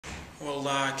Well,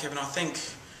 Kevin, I think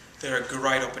there are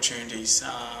great opportunities.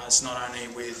 It's not only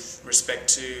with respect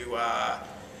to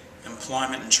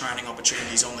employment and training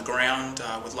opportunities on the ground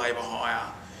with labour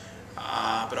hire,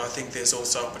 but I think there's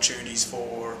also opportunities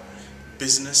for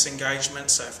business engagement,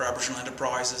 so for Aboriginal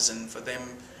enterprises and for them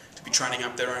to be training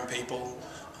up their own people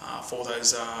for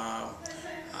those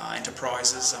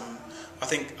enterprises. I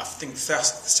think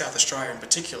South Australia in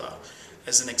particular,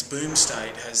 as the next boom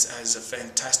state, has a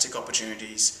fantastic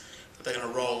opportunities that they're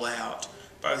going to roll out,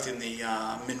 both in the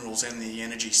minerals and the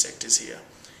energy sectors here.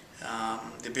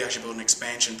 The BHA Build and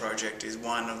Expansion project is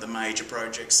one of the major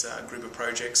projects, group of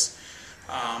projects,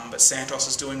 but Santos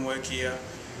is doing work here,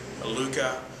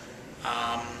 Aluka,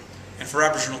 and for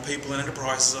Aboriginal people and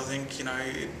enterprises, I think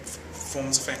it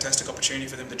forms a fantastic opportunity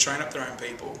for them to train up their own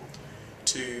people,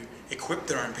 to equip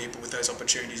their own people with those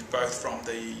opportunities, both from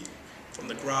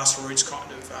the grassroots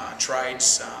kind of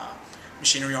trades,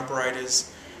 machinery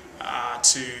operators,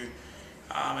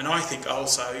 and I think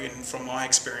also, from my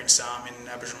experience in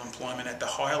Aboriginal employment at the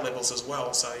higher levels as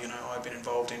well. So I've been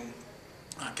involved in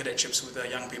cadetships with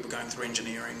young people going through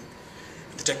engineering,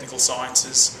 the technical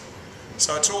sciences.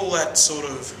 So it's all that sort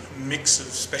of mix of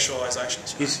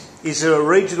specialisations. Is there a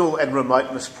regional and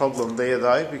remoteness problem there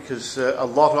though? Because a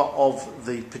lot of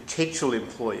the potential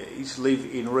employees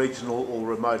live in regional or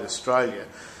remote Australia.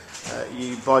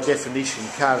 You, by definition,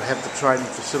 can't have the training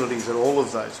facilities at all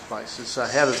of those places. So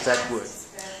how does that work?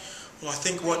 Well, I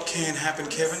think what can happen,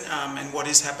 Kevin, and what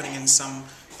is happening in some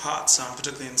parts,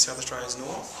 particularly in South Australia's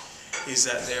north, is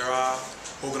that there are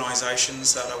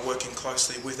organisations that are working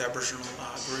closely with Aboriginal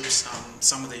groups.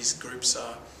 Some of these groups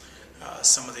are,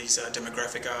 some of these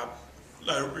demographic are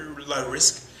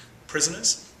low-risk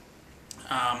prisoners,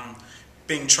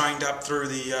 being trained up through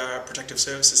the protective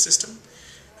services system,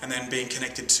 and then being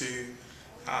connected to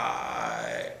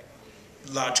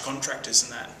large contractors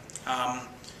and that.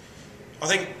 I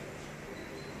think,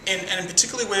 and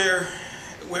particularly where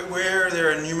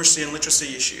there are numeracy and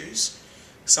literacy issues,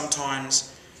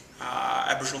 sometimes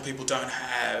Aboriginal people don't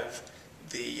have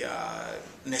the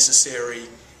necessary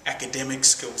academic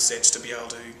skill sets to be able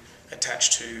to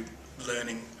attach to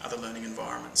other learning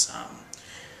environments.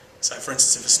 So for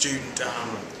instance, if a student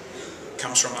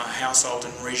comes from a household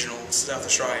in regional South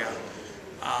Australia,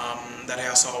 that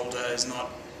household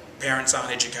parents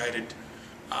aren't educated,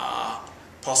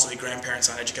 possibly grandparents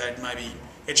aren't educated, maybe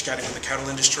educated in the cattle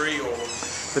industry or...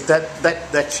 But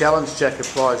that challenge, Jack,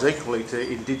 applies equally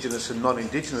to Indigenous and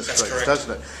non-Indigenous groups, correct.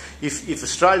 Doesn't it? If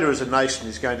Australia as a nation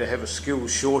is going to have a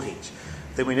skills shortage,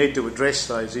 then we need to address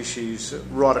those issues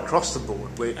right across the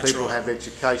board where people have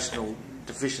educational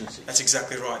deficiencies. That's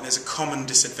exactly right, and there's a common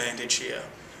disadvantage here,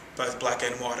 both black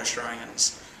and white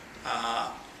Australians.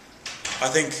 I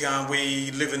think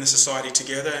we live in a society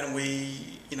together, and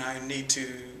we need to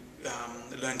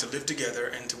learn to live together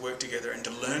and to work together and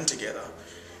to learn together.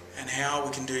 And how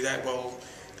we can do that? Well,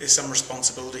 there's some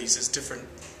responsibilities. There's different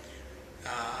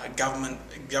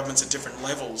governments at different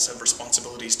levels have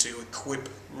responsibilities to equip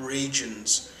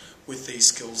regions with these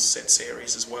skill sets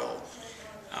areas as well.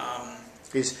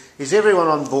 Is everyone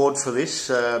on board for this?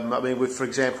 I mean, for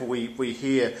example, we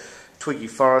hear Twiggy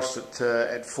Forrest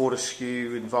at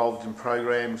Fortescue involved in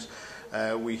programs.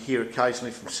 We hear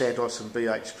occasionally from Santos and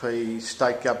BHP,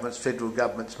 state governments, federal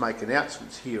governments make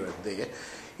announcements here and there.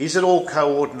 Is it all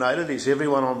coordinated? Is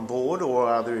everyone on board, or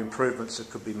are there improvements that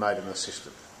could be made in the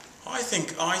system? I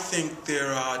think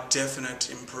there are definite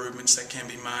improvements that can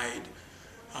be made.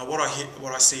 What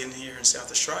I see here in South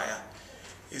Australia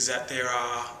is that there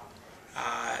are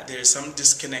some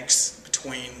disconnects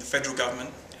between the federal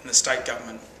government and the state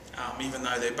government. Even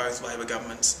though they're both Labor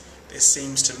governments, there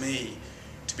seems to me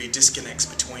to be disconnects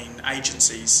between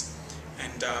agencies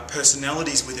and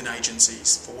personalities within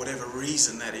agencies, for whatever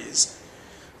reason that is.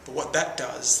 But what that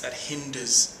does, that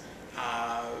hinders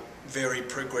very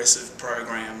progressive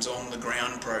programs,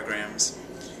 on-the-ground programs.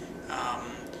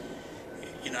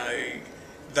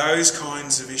 Those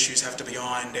kinds of issues have to be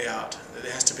ironed out.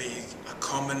 There has to be a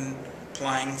common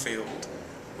playing field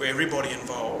where everybody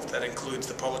involved, that includes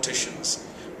the politicians,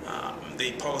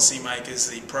 the policy makers,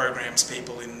 the programs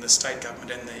people in the state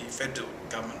government and the federal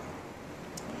government,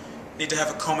 need to have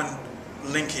a common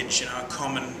linkage,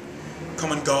 common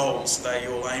goals they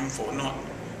all aim for, not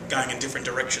going in different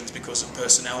directions because of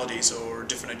personalities or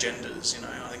different agendas.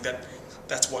 I think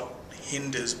that's what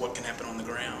hinders what can happen on the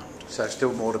ground. So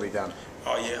still more to be done.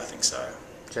 Oh yeah, I think so.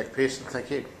 Jack Pearson, thank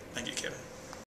you. Thank you, Kevin.